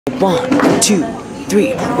1, 2,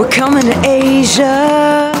 3, we're coming to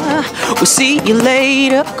Asia. We'll see you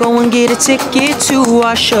later. Go and get a ticket to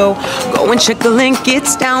our show. Go and check the link,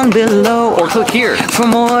 it's down below. Or click here for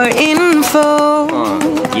more info.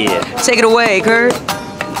 Yeah. Take it away, Kurt.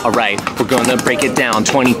 Alright, we're gonna break it down.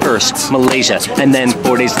 21st, Malaysia, and then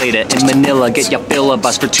 4 days later in Manila. Get your fill of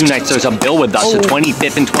us. For 2 nights there's a bill with us. So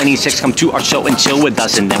 25th and 26th, come to our show and chill with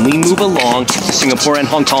us. And then we move along to Singapore and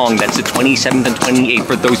Hong Kong. That's the 27th and 28th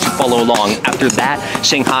for those who follow along. After that,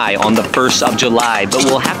 Shanghai on the 1st of July. But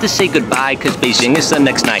we'll have to say goodbye because Beijing is the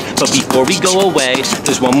next night. But before we go away,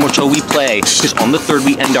 there's one more show we play. Because on the 3rd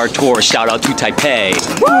we end our tour. Shout out to Taipei.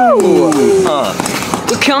 Woo!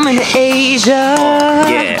 We're coming to Asia.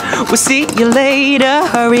 Yeah. We'll see you later.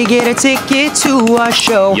 Hurry, get a ticket to our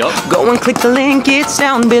show. Yup. Go and click the link, it's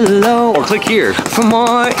down below. Or click here for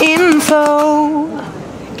more info.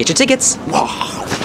 Get your tickets. Wow.